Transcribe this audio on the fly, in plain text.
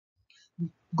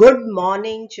Good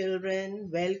morning, children.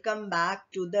 Welcome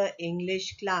back to the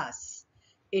English class.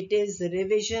 It is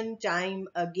revision time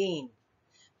again.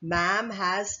 Ma'am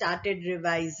has started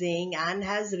revising and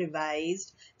has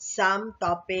revised some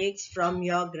topics from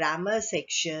your grammar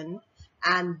section.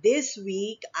 And this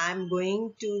week, I'm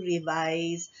going to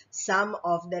revise some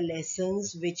of the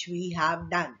lessons which we have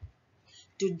done.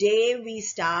 Today, we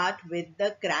start with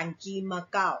the Cranky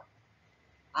Macaw.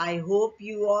 I hope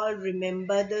you all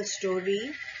remember the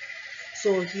story.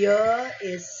 So here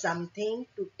is something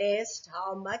to test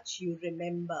how much you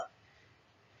remember.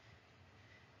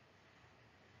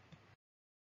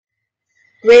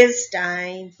 Quiz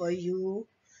time for you.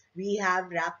 We have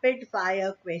rapid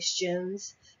fire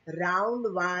questions.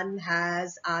 Round 1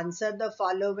 has answer the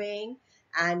following,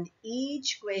 and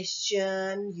each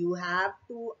question you have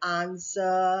to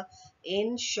answer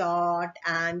in short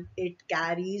and it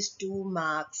carries 2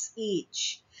 marks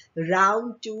each.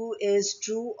 Round 2 is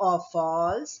true or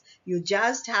false. You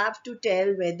just have to tell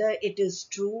whether it is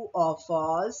true or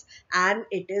false, and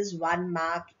it is 1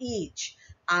 mark each.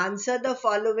 Answer the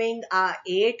following are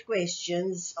 8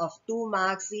 questions of 2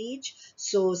 marks each,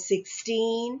 so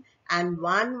 16, and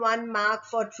 1 mark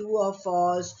for true or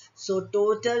false, so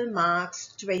total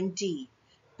marks 20.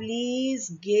 Please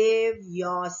give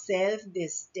yourself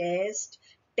this test.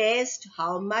 Test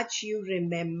how much you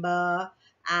remember,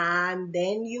 and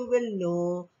then you will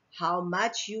know how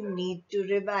much you need to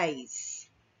revise.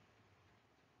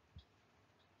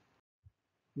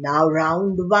 Now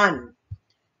round 1.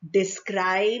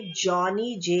 Describe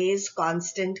Johnny Jay's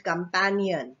constant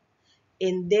companion.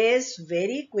 In this,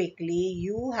 very quickly,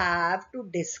 you have to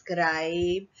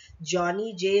describe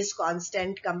Johnny Jay's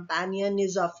constant companion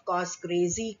is of course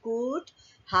Crazy Coot,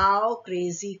 how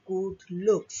Crazy Coot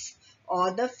looks,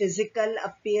 or the physical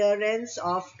appearance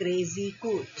of Crazy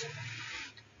Coot.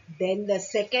 Then the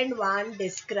second one,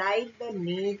 describe the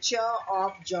nature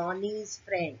of Johnny's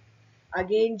friend.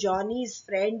 Again, Johnny's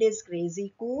friend is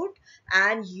Crazy Coot,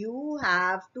 and you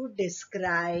have to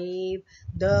describe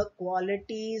the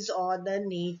qualities or the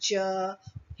nature,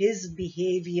 his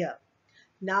behavior.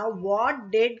 Now, what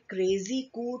did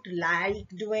Crazy Coot like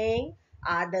doing?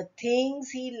 Are the things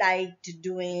he liked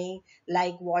doing,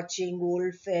 like watching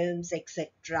old films,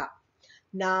 etc.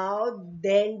 Now,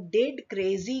 then, did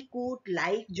Crazy Coot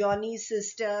like Johnny's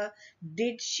sister?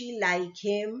 Did she like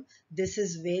him? This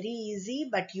is very easy,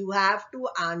 but you have to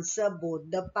answer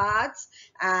both the parts,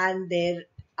 and there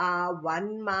are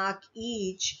 1 mark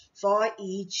each for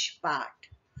each part.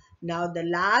 Now, the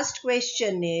last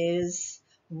question is,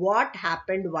 what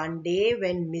happened one day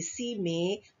when Missy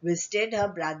May visited her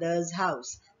brother's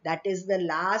house? That is the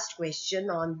last question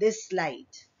on this slide.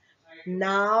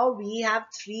 Now we have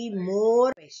 3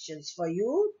 more questions for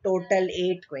you, total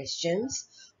 8 questions.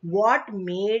 What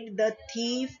made the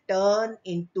thief turn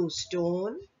into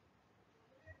stone?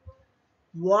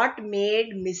 What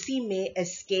made Missy May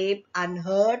escape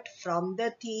unhurt from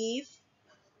the thief?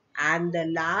 And the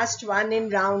last one in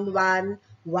round 1,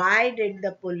 why did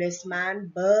the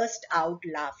policeman burst out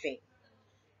laughing?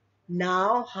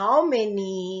 Now, how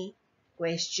many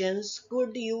questions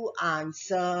could you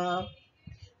answer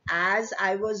as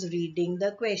I was reading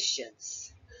the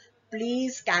questions?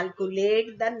 Please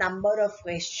calculate the number of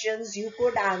questions you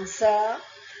could answer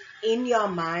in your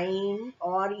mind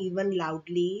or even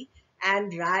loudly,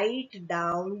 and write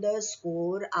down the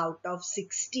score out of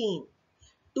 16.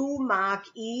 2 mark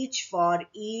each for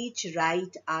each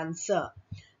right answer.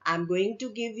 I'm going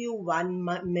to give you 1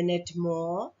 minute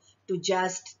more to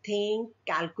just think,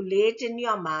 calculate in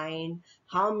your mind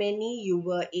how many you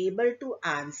were able to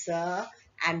answer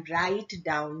and write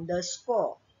down the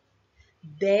score.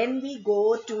 Then we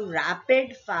go to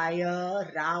rapid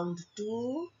fire round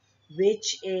 2,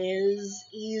 which is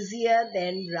easier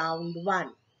than round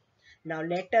 1. Now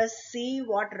let us see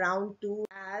what round 2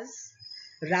 has.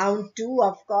 Round 2,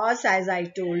 of course, as I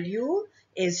told you,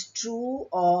 is true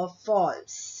or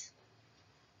false.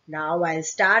 Now I'll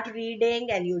start reading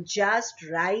and you just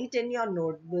write in your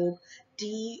notebook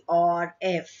T or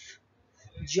F.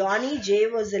 Johnny J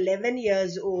was 11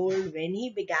 years old when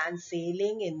he began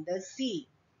sailing in the sea.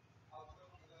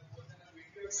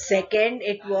 Second,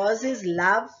 it was his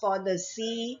love for the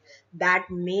sea that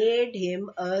made him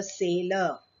a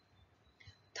sailor.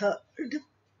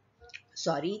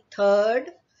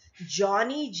 Third,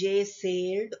 Johnny J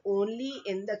sailed only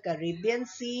in the Caribbean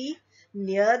Sea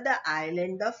near the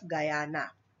island of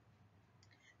Guyana.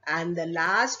 And the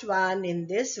last one in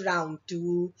this round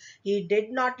 2, he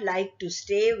did not like to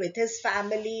stay with his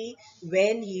family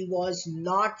when he was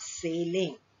not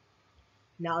sailing.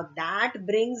 Now that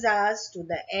brings us to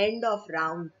the end of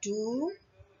round 2.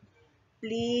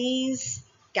 please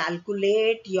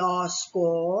calculate your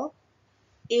score.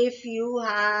 If you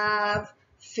have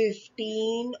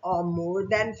 15 or more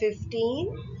than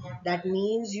 15, that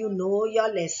means you know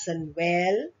your lesson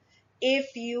well.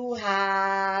 If you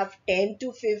have 10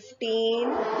 to 15,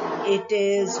 it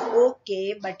is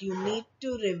okay, but you need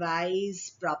to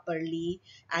revise properly.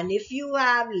 And if you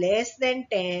have less than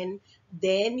 10,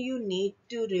 then you need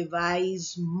to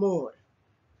revise more.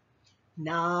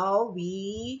 Now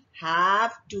we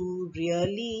have to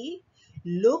really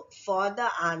look for the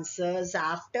answers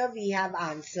after we have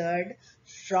answered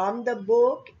from the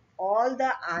book. All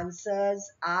the answers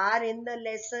are in the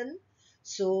lesson.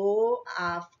 So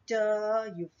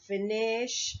after you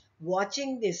finish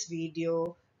watching this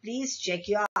video, please check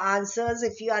your answers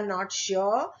if you are not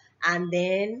sure, and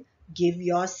then give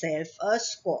yourself a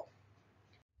score.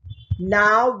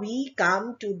 Now we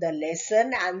come to the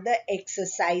lesson and the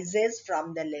exercises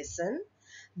from the lesson.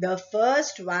 The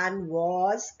first one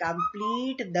was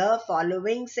complete the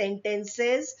following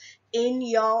sentences in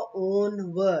your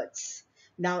own words.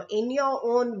 Now, in your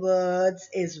own words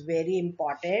is very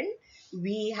important.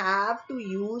 We have to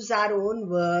use our own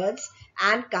words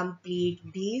and complete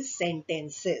these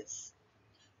sentences.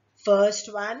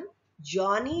 First one,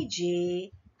 Johnny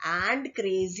J and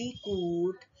Crazy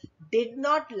Coot did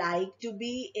not like to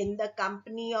be in the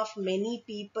company of many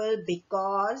people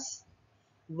because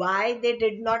why they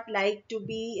did not like to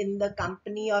be in the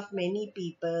company of many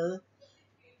people?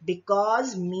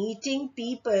 Because meeting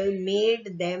people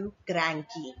made them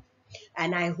cranky.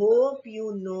 And I hope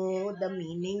you know the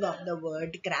meaning of the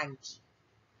word cranky.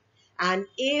 And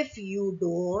if you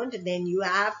don't, then you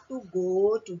have to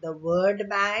go to the word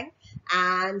bank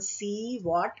and see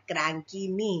what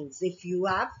cranky means if you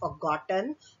have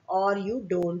forgotten or you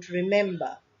don't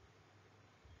remember.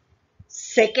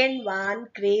 Second one,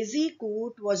 Crazy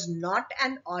Coot was not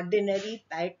an ordinary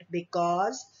pet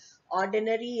because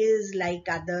ordinary is like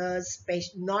others,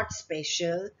 not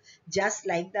special, just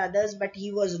like the others, but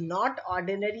he was not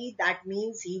ordinary. That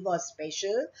means he was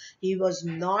special. He was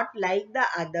not like the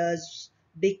others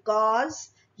because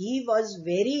he was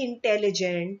very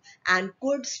intelligent and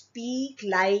could speak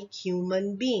like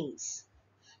human beings.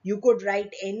 You could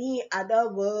write any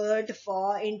other word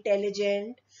for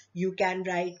intelligent. You can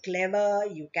write clever,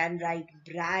 you can write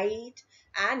bright,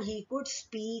 and he could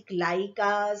speak like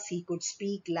us, he could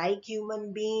speak like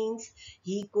human beings,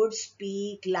 he could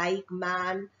speak like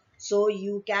man. So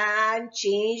you can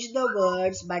change the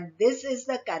words, but this is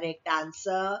the correct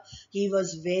answer. He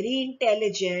was very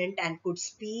intelligent and could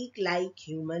speak like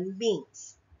human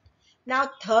beings. Now,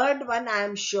 third one, I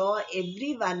am sure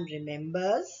everyone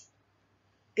remembers.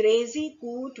 Crazy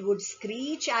Coot would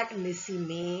screech at Missy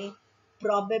May,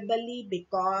 probably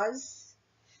because,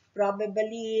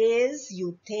 probably is,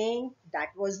 you think that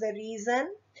was the reason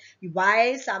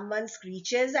why someone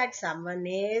screeches at someone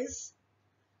is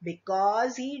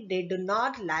because he did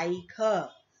not like her.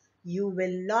 You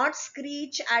will not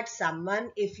screech at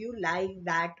someone if you like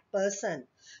that person.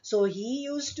 So he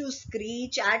used to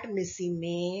screech at Missy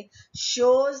May,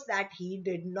 shows that he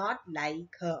did not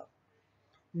like her.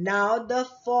 Now the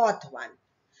fourth one.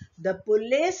 The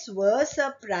police were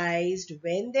surprised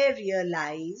when they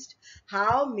realized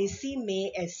how Missy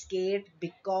May escaped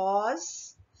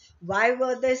because why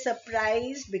were they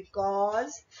surprised?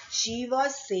 Because she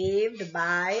was saved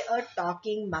by a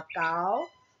talking macaw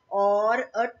or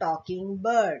a talking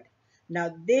bird.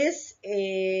 Now this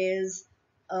is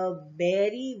a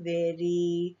very,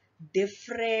 very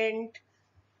different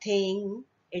thing.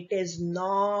 It is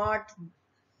not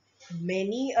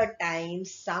many a time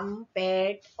some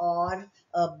pet or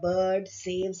a bird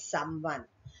saves someone.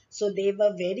 So they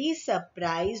were very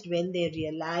surprised when they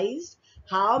realized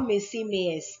how Missy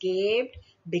May escaped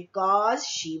because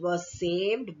she was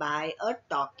saved by a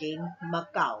talking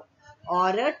macaw or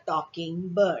a talking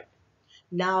bird.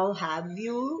 Now, have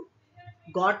you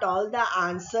got all the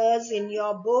answers in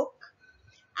your book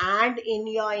and in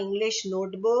your English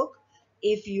notebook?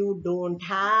 If you don't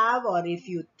have or if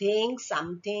you think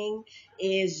something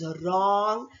is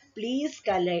wrong, please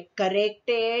correct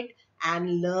it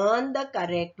and learn the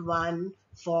correct one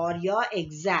for your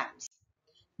exams.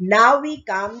 Now we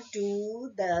come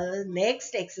to the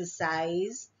next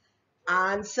exercise.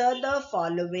 Answer the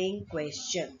following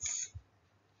questions.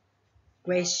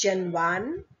 Question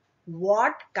 1.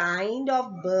 What kind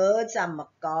of birds are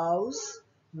macaws?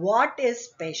 What is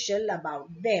special about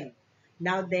them?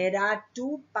 Now there are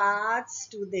two parts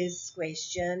to this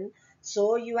question.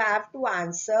 So you have to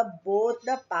answer both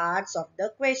the parts of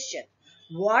the question.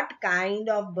 What kind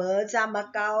of birds are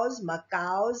macaws?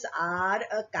 Macaws are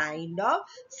a kind of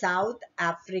South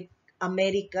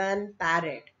American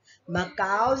parrot.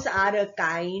 Macaws are a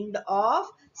kind of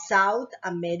South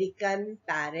American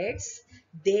parrots.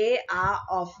 They are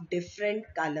of different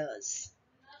colors.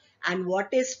 And what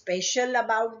is special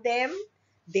about them?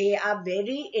 They are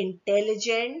very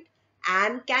intelligent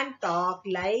and can talk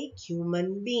like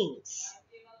human beings.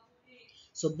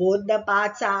 So both the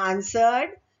parts are answered.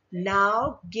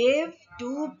 Now give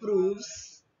two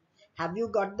proofs. Have you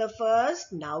got the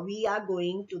first? Now we are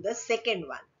going to the second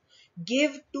one.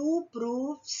 Give two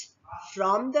proofs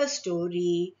from the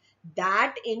story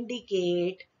that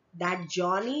indicate that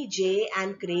Johnny J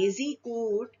and Crazy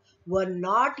Coot were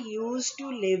not used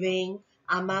to living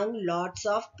among lots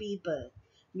of people.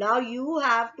 Now you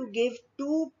have to give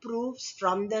two proofs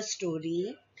from the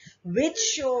story which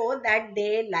show that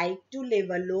they like to live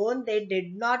alone. They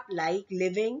did not like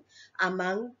living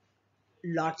among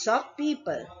lots of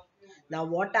people. Now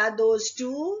what are those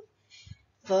two?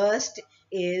 First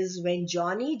is when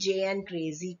Johnny J and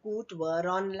Crazy Coot were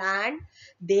on land,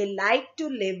 they liked to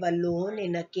live alone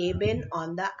in a cabin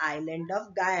on the island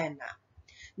of Guyana.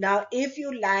 Now, if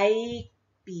you like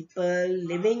people,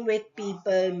 living with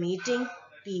people, meeting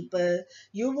people,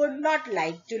 you would not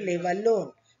like to live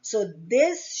alone. So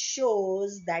this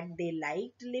shows that they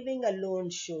liked living alone,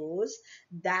 shows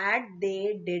that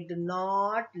they did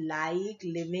not like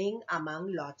living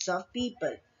among lots of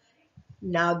people.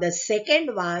 Now the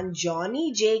second one,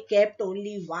 Johnny J kept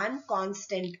only one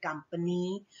constant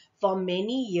company for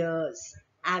many years.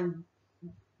 And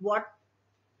what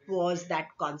was that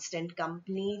constant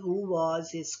company? Who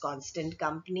was his constant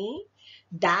company?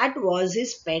 That was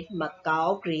his pet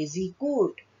macaw, Crazy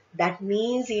Coot. That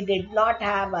means he did not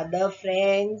have other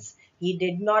friends. He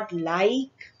did not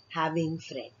like having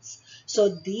friends. So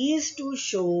these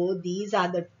are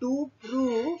the two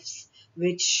proofs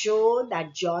which show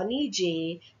that Johnny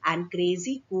J and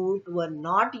Crazy Coot were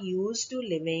not used to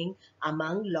living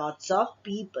among lots of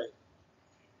people.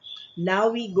 Now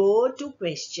we go to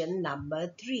question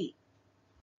number 3.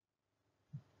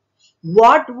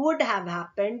 What would have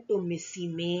happened to Missy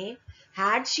May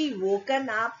had she woken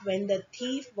up when the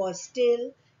thief was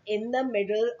still in the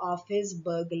middle of his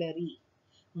burglary?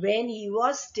 When he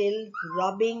was still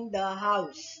robbing the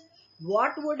house?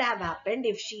 What would have happened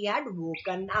if she had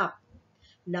woken up?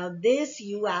 Now, this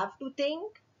you have to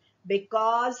think,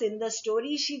 because in the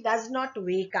story she does not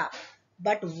wake up.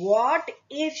 But what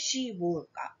if she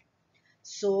woke up?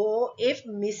 So, if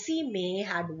Missy May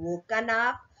had woken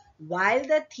up while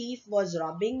the thief was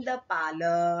robbing the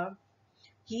parlor,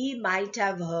 he might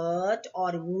have hurt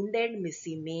or wounded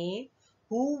Missy May,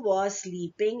 who was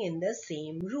sleeping in the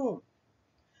same room.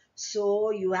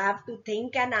 So, you have to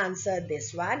think and answer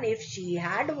this one. If she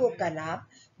had woken up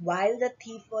while the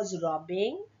thief was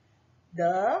robbing,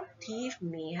 the thief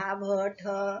may have hurt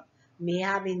her, may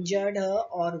have injured her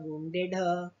or wounded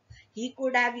her. He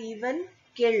could have even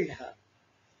killed her.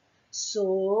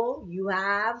 So you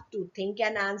have to think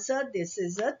and answer. This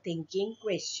is a thinking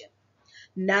question.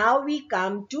 Now we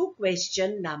come to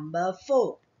question number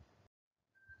 4.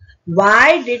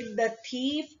 Why did the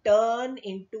thief turn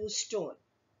into stone?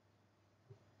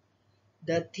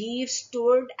 The thief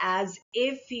stood as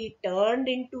if he turned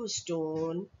into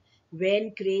stone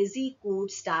when Crazy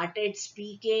Coot started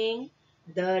speaking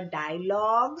the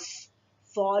dialogues,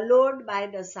 followed by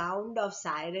the sound of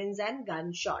sirens and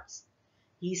gunshots.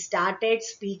 He started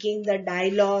speaking the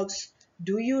dialogues.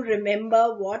 Do you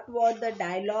remember what were the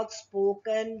dialogues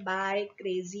spoken by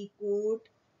Crazy Coot?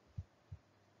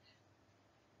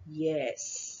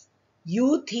 Yes.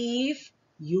 You thief,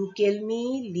 you kill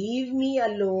me, leave me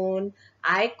alone.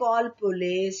 I call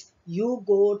police, you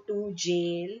go to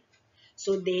jail.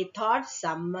 So they thought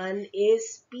someone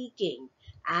is speaking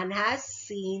and has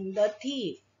seen the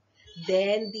thief.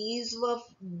 Then these were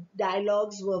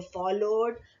dialogues were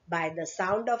followed by the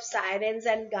sound of sirens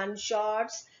and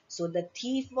gunshots. So the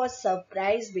thief was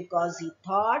surprised because he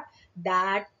thought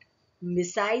that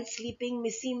besides sleeping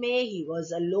Missy May, he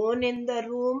was alone in the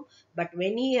room. But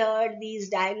when he heard these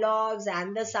dialogues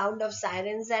and the sound of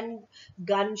sirens and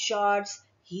gunshots,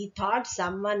 he thought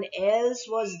someone else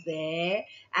was there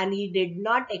and he did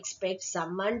not expect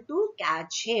someone to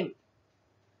catch him.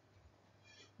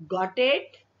 Got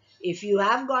it? If you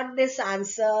have got this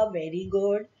answer, very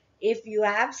good. If you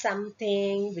have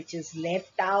something which is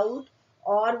left out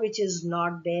or which is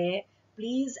not there,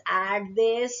 please add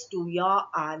this to your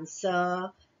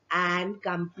answer and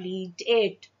complete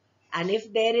it. And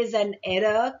if there is an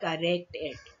error, correct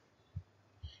it.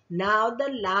 Now the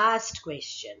last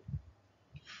question.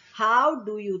 How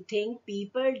do you think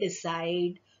people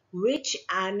decide which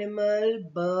animal,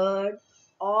 bird,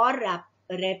 or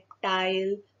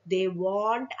reptile they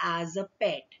want as a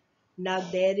pet? Now,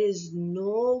 there is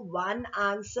no one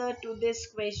answer to this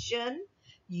question.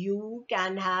 You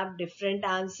can have different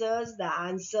answers. The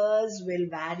answers will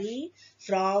vary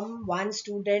from one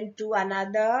student to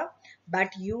another,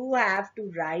 but you have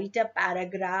to write a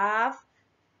paragraph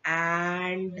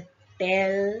and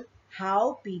tell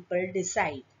how people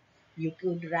decide. You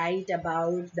could write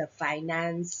about the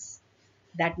finance,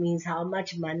 that means how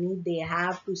much money they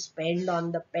have to spend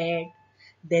on the pet,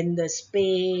 then the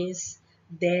space,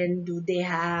 then do they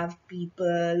have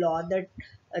people, or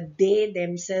they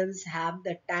themselves have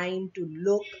the time to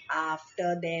look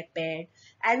after their pet,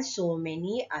 and so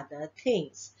many other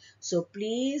things. So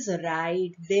please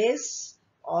write this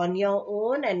on your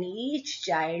own, and each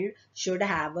child should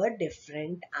have a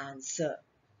different answer.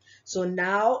 So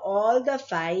now all the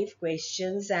 5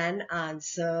 questions and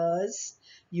answers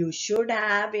you should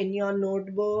have in your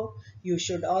notebook. You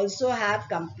should also have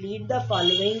complete the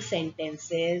following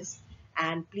sentences,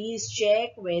 and please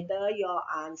check whether your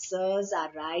answers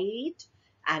are right,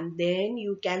 and then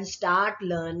you can start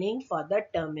learning for the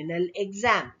terminal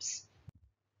exams.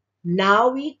 Now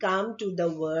we come to the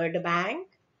word bank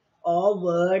or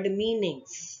word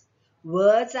meanings.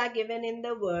 Words are given in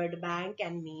the word bank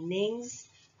and meanings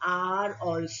are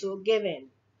also given.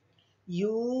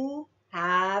 You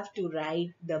have to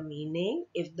write the meaning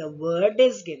if the word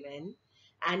is given,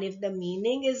 and if the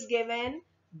meaning is given,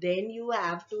 then you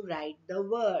have to write the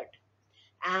word.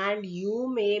 And you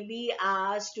may be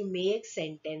asked to make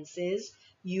sentences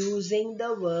using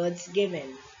the words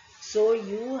given. So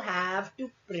you have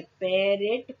to prepare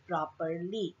it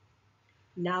properly.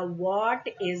 Now, what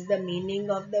is the meaning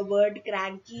of the word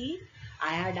cranky?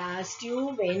 I had asked you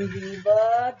when we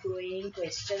were doing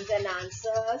questions and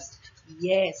answers.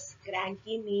 Yes,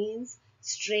 cranky means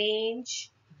strange,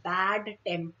 bad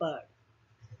tempered.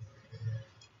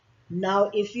 Now,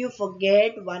 if you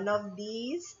forget one of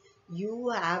these, you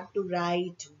have to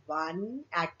write one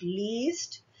at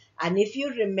least. And if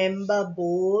you remember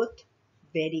both,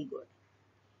 very good.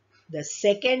 The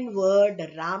second word,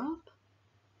 rump.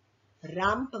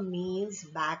 Rump means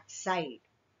backside.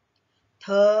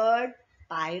 Third,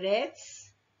 pirates.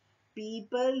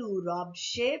 People who rob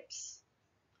ships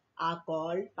are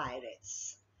called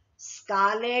pirates.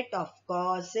 Scarlet, of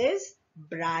course, is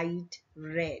bright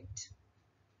red.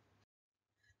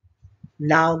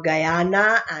 Now,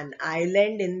 Guyana, an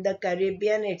island in the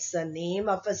Caribbean, it's a name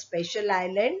of a special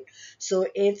island. So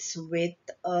it's with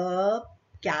a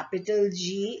capital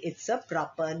G, it's a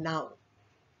proper noun.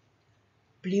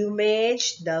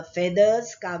 Plumage, the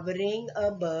feathers covering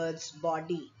a bird's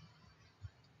body.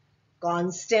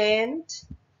 Constant,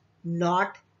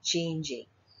 not changing.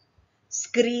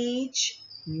 Screech,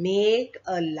 make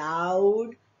a loud,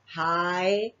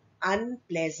 high,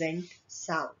 unpleasant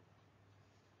sound.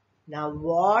 Now,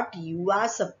 what you are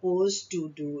supposed to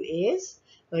do is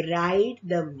write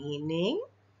the meaning,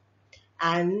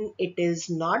 and it is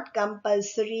not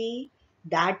compulsory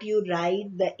that you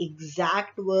write the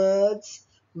exact words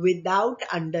without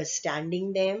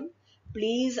understanding them.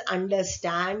 Please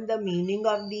understand the meaning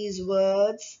of these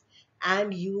words,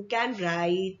 and you can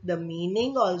write the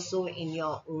meaning also in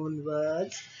your own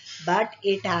words, but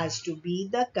it has to be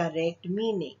the correct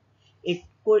meaning. It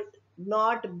could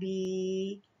not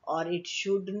be, or it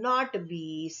should not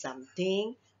be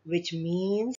something which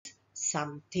means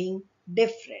something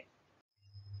different.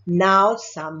 Now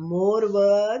some more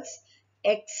words.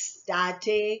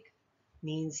 Ecstatic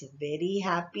means very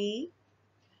happy.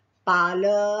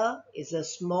 Parlor is a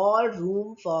small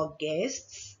room for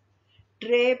guests.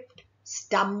 Tripped,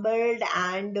 stumbled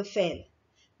and fell.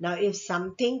 Now if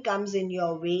something comes in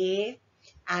your way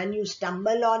and you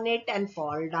stumble on it and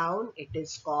fall down, it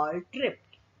is called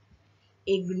tripped.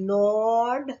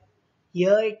 Ignored,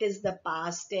 here it is the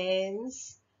past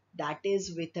tense, that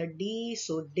is with a D,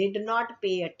 so did not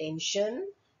pay attention,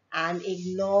 and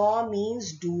ignore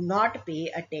means do not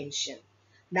pay attention.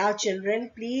 Now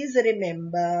children, please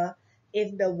remember,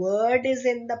 if the word is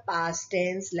in the past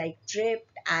tense like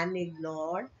tripped and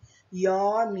ignored,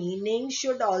 your meaning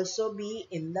should also be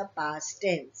in the past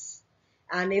tense.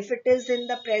 And if it is in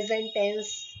the present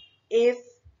tense, if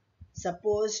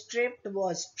suppose tripped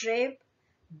was trip,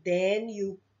 then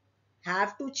you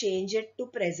have to change it to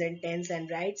present tense and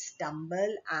write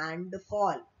stumble and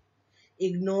fall.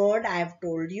 Ignored, I have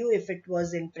told you if it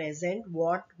was in present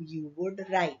what you would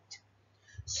write.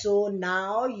 So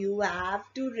now you have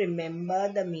to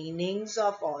remember the meanings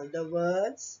of all the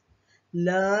words.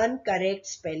 Learn correct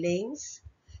spellings.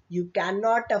 You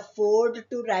cannot afford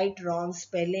to write wrong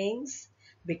spellings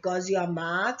because your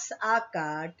marks are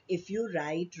cut if you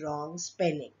write wrong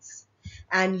spellings.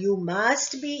 And you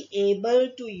must be able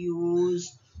to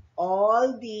use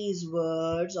all these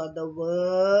words or the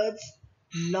words,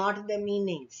 not the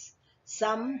meanings.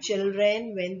 Some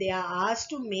children, when they are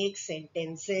asked to make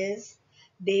sentences,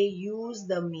 they use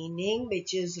the meaning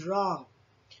which is wrong.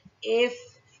 If,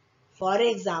 for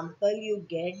example, you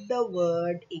get the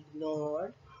word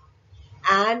ignored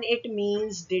and it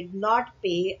means did not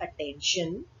pay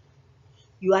attention,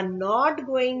 you are not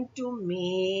going to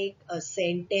make a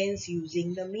sentence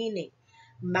using the meaning.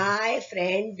 My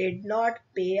friend did not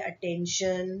pay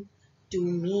attention to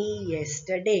me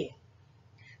yesterday.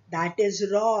 That is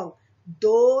wrong.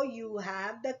 Though you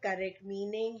have the correct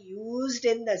meaning used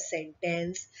in the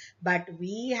sentence, but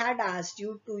we had asked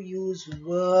you to use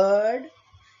word,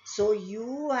 so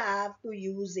you have to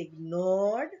use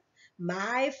ignored.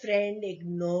 My friend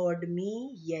ignored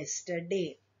me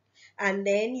yesterday. And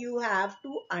then you have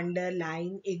to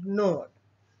underline ignored.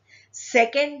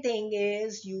 Second thing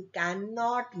is you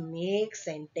cannot make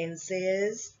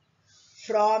sentences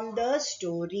from the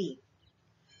story.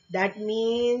 That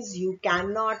means you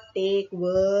cannot take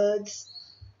words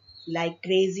like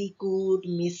Crazy Coot,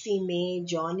 Missy May,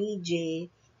 Johnny J,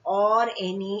 or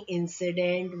any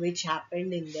incident which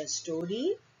happened in the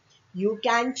story. You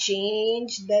can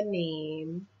change the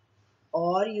name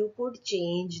or you could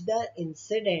change the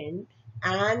incident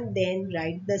and then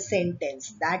write the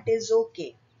sentence. That is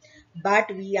okay.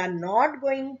 But we are not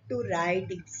going to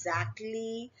write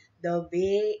exactly the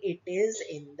way it is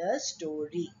in the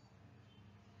story.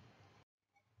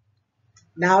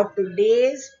 Now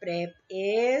today's prep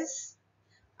is,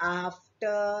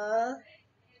 after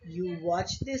you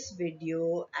watch this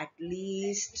video at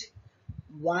least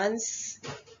once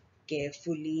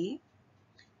carefully,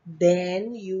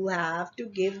 then you have to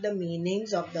give the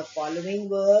meanings of the following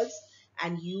words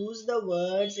and use the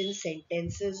words in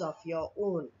sentences of your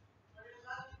own.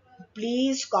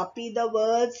 Please copy the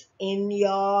words in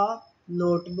your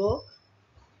notebook.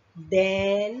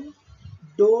 Then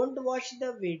don't watch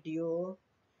the video.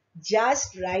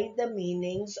 Just write the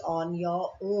meanings on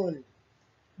your own.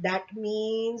 That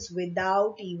means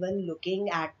without even looking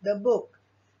at the book.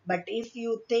 But if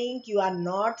you think you are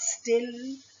not still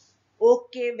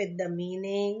okay with the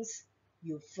meanings,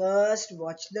 you first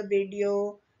watch the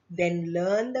video, then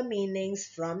learn the meanings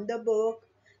from the book,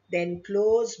 then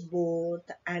close both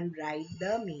and write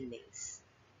the meanings.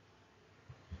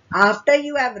 After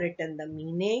you have written the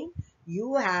meaning,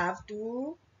 you have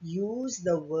to use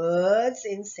the words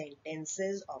in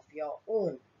sentences of your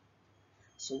own.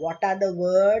 So what are the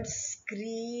words?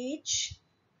 Screech.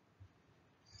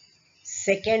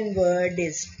 Second word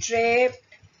is trip.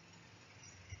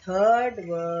 Third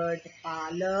word,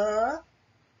 parlor.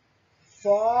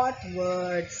 Fourth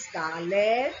word,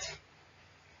 scarlet.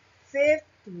 Fifth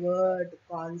word,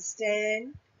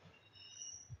 constant.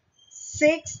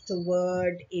 Sixth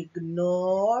word,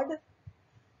 ignored.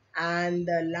 And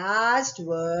the last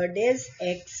word is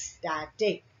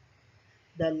ecstatic.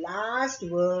 The last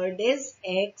word is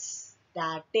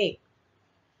ecstatic.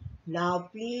 Now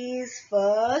please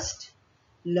first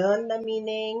learn the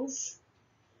meanings.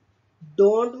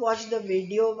 Don't watch the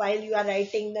video while you are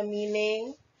writing the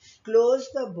meaning. Close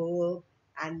the book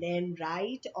and then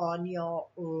write on your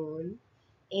own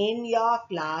in your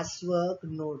classwork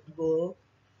notebook.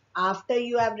 After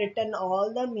you have written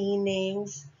all the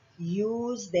meanings,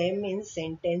 use them in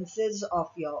sentences of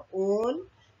your own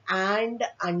and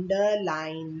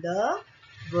underline the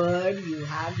word you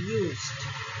have used.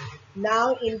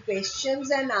 Now in questions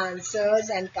and answers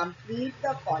and complete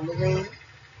the following.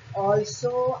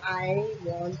 Also, I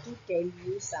want to tell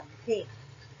you something.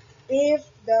 If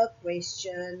the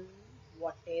question,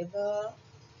 whatever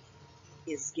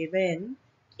is given,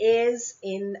 is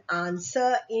in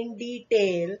answer in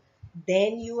detail,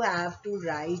 then you have to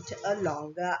write a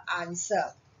longer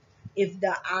answer. If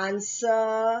the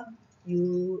answer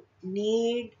you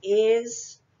need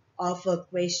is of a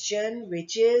question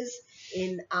which is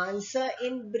in answer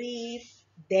in brief,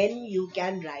 then you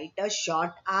can write a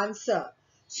short answer.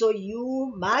 So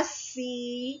you must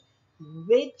see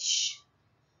which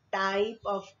type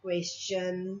of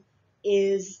question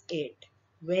is it,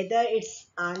 whether it's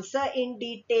answer in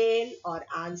detail or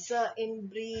answer in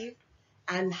brief,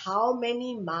 and how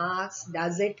many marks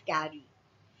does it carry.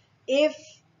 If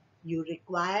you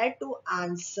require to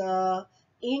answer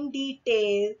in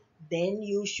detail, then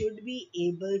you should be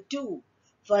able to.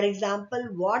 For example,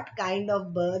 what kind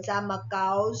of birds are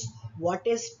macaws? What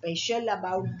is special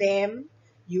about them?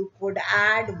 You could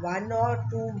add one or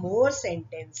two more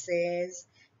sentences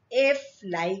if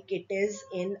like it is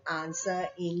in answer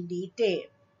in detail.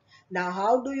 Now,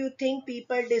 how do you think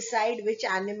people decide which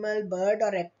animal, bird,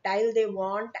 or reptile they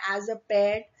want as a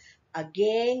pet?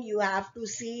 Again, you have to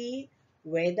see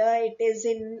whether it is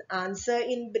in answer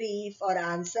in brief or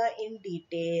answer in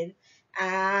detail,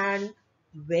 and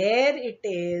where it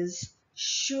is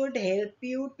should help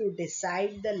you to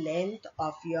decide the length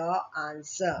of your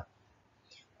answer.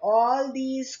 All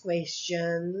these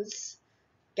questions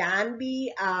can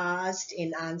be asked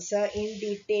in answer in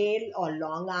detail or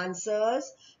long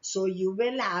answers. So you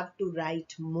will have to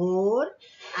write more.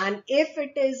 And if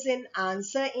it is in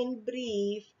answer in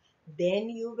brief, then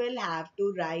you will have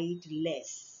to write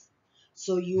less.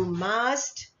 So you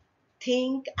must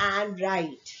think and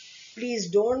write. Please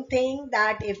don't think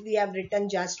that if we have written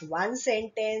just one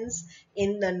sentence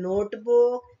in the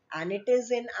notebook and it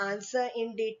is in answer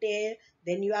in detail,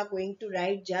 then you are going to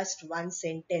write just one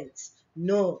sentence.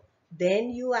 No, then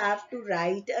you have to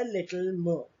write a little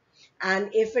more. And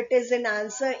if it is an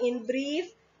answer in brief,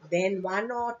 then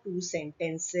one or two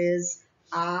sentences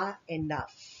are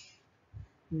enough.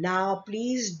 Now,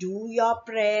 please do your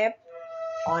prep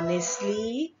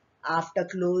honestly after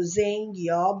closing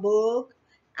your book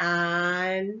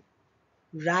and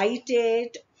write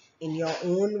it in your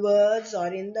own words or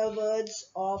in the words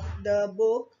of the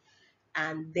book,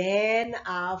 and then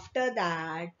after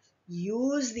that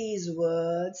use these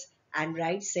words and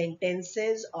write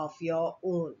sentences of your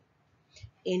own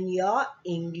in your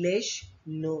English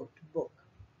notebook.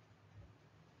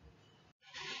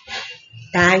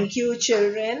 Thank you,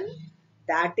 children.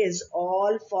 That is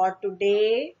all for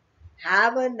today.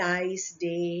 Have a nice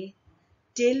day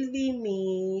till we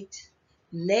meet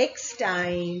next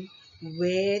time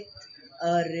with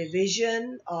a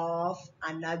revision of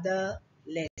another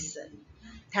lesson.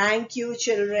 Thank you,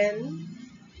 children.